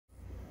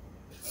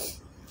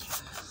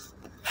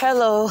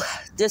Hello,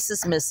 this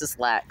is Mrs.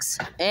 Lax,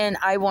 and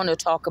I want to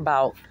talk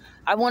about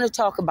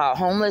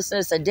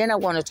homelessness, and then I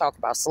want to talk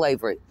about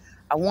slavery.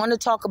 I want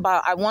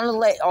to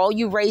let all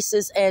you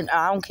races, and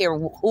I don't care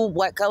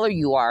what color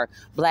you are,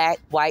 black,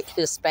 white,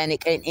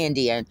 Hispanic, and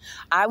Indian.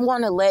 I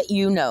want to let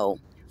you know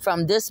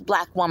from this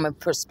black woman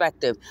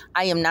perspective,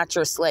 I am not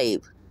your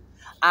slave.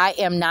 I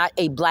am not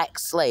a black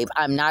slave.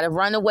 I'm not a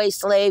runaway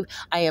slave.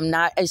 I am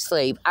not a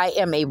slave. I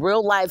am a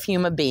real life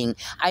human being.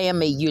 I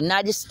am a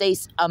United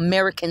States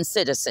American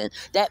citizen.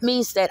 That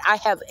means that I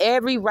have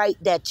every right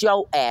that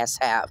your ass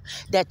have,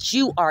 that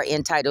you are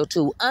entitled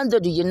to under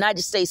the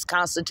United States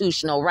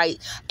constitutional right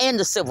and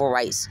the civil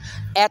rights.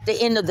 At the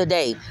end of the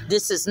day,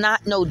 this is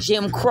not no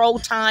Jim Crow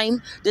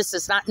time. This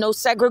is not no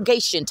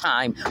segregation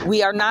time.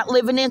 We are not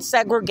living in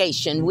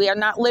segregation. We are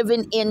not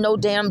living in no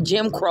damn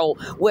Jim Crow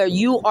where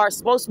you are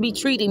supposed to be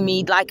treating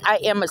me like I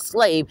am a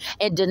slave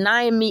and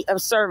denying me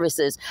of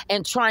services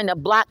and trying to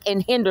block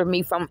and hinder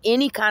me from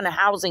any kind of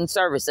housing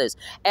services.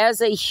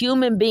 As a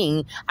human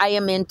being, I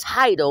am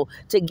entitled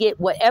to get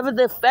whatever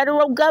the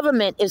federal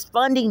government is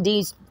funding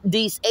these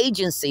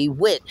agencies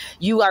with.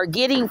 You are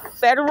getting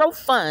federal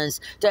funds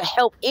to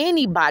help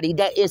anybody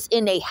that is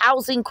in a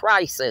housing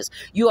crisis.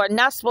 You are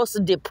not supposed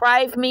to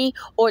deprive me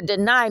or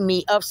deny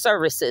me of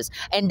services.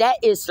 And that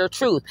is the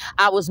truth.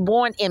 I was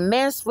born in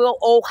Mansfield,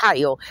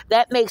 Ohio.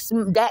 That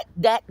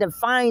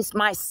defines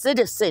my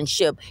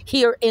citizenship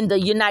here in the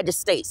United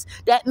States.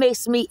 That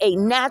makes me a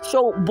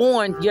natural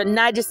born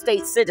United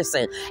States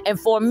citizen. And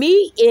for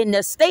me, in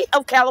the state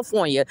of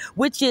California,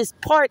 which is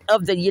part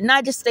of the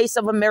United States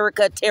of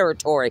America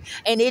territory,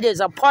 and it is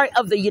a part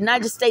of the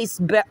United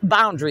States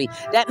boundary,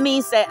 that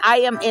means that I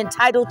am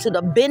entitled to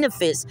the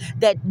benefits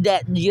that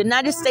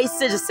United States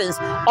citizens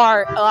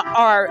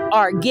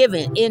are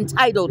given,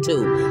 entitled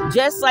to,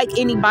 just like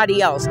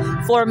anybody else.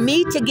 For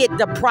me to get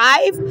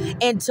deprived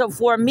and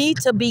for me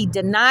to be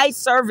denied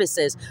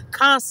services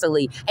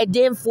constantly, and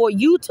then for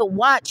you to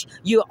watch,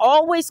 you're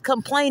always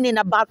complaining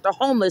about the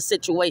homeless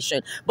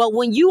situation. But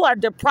when you are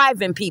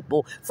depriving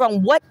people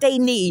from what they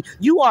need,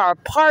 you are a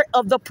part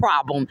of the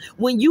problem.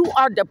 When you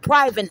are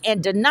depriving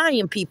and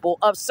denying people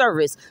of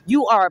service,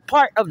 you are a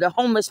part of the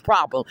homeless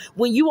problem.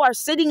 When you are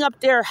sitting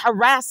up there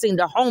harassing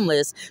the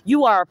homeless,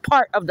 you are a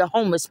part of the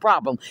homeless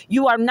problem.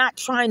 You are not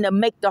trying to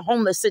make the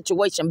homeless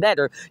situation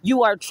better.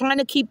 You are trying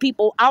to keep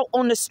people out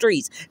on the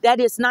streets. That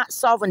is not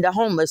solving the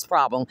homeless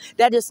problem.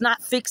 That is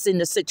not fixing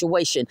the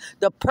situation.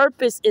 The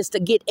purpose is to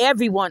get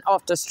everyone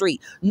off the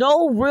street.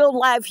 No real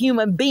live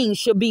human being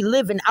should be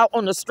living out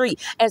on the street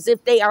as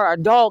if they are a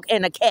dog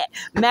and a cat.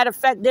 Matter of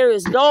fact, there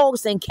is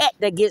dogs and cats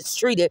that gets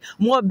treated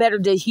more better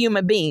than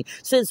human beings.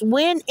 Since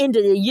when in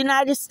the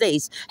United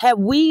States have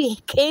we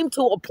came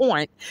to a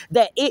point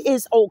that it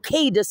is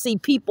okay to see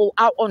people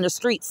out on the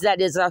streets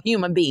that is a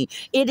human being?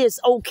 It is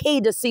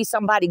okay to see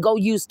somebody go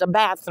use the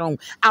bathroom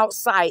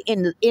outside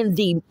in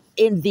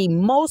the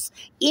most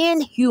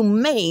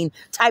inhumane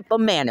type of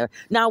manner.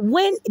 Now,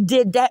 when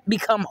did that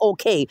become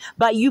okay?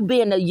 By you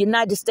being a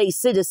United States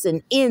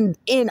citizen in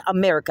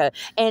America,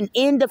 and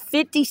in the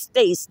 50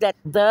 states that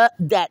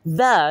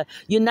the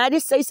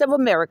United States of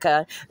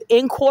America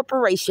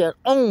Incorporation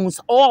owns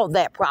all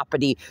that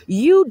property.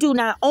 You do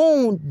not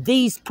own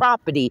these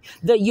property.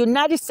 The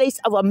United States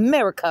of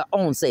America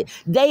owns it.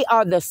 They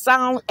are the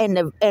sound and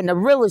the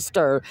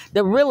realtor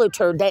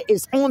that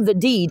is on the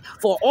deed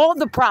for all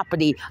the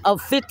property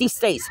of 50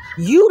 states.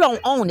 You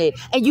don't own it,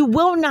 and you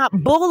will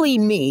not bully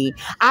me.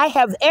 I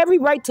have every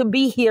right to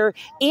be here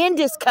in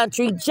this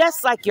country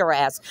just like your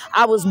ass.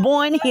 I was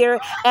born here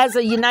as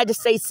a United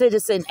States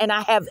citizen, and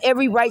I have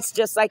every rights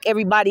just like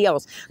everybody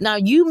else. Now,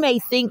 you may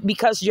think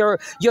because your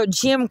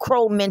Jim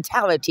Crow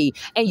mentality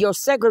and your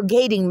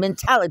segregating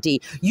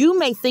mentality, you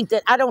may think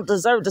that I don't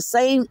deserve the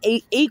same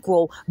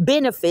equal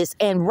benefits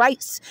and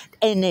rights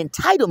and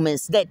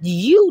entitlements that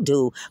you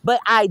do, but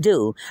I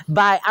do.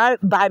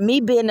 By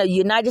me being a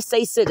United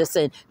States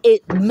citizen,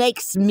 it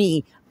makes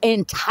me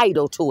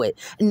entitled to it.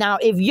 Now,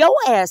 if your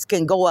ass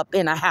can go up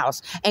in a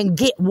house and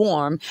get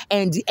warm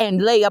and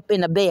lay up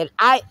in a bed,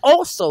 I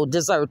also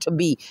deserve to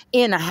be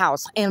in a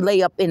house and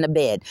lay up in a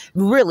bed.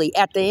 Really,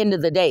 at the end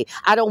of the day,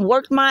 I don't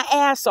work my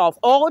ass off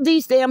all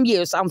these damn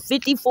years. I'm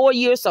 54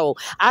 years old.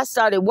 I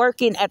started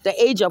working at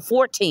the age of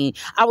 14.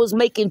 I was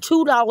making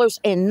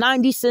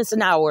 $2.90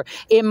 an hour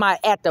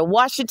at the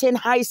Washington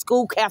High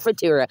School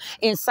cafeteria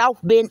in South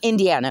Bend,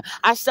 Indiana.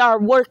 I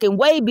started working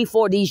way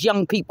before these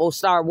young people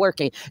start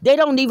working. They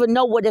don't even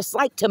know what it's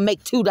like to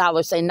make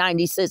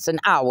 $2.90 an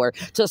hour,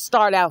 to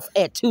start out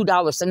at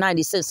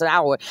 $2.90 an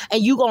hour.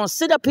 And you going to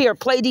sit up here and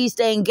play these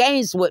dang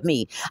games with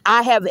me.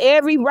 I have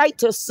every right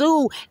to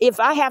sue if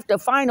I have to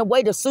find a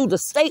way to sue the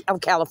state of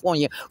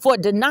California for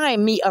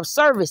denying me of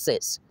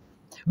services.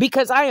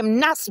 Because I am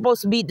not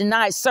supposed to be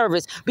denied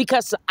service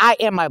because I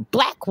am a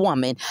black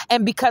woman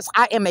and because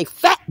I am a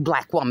fat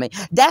black woman.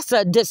 That's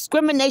a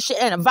discrimination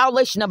and a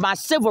violation of my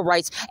civil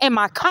rights and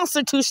my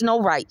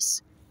constitutional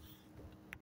rights.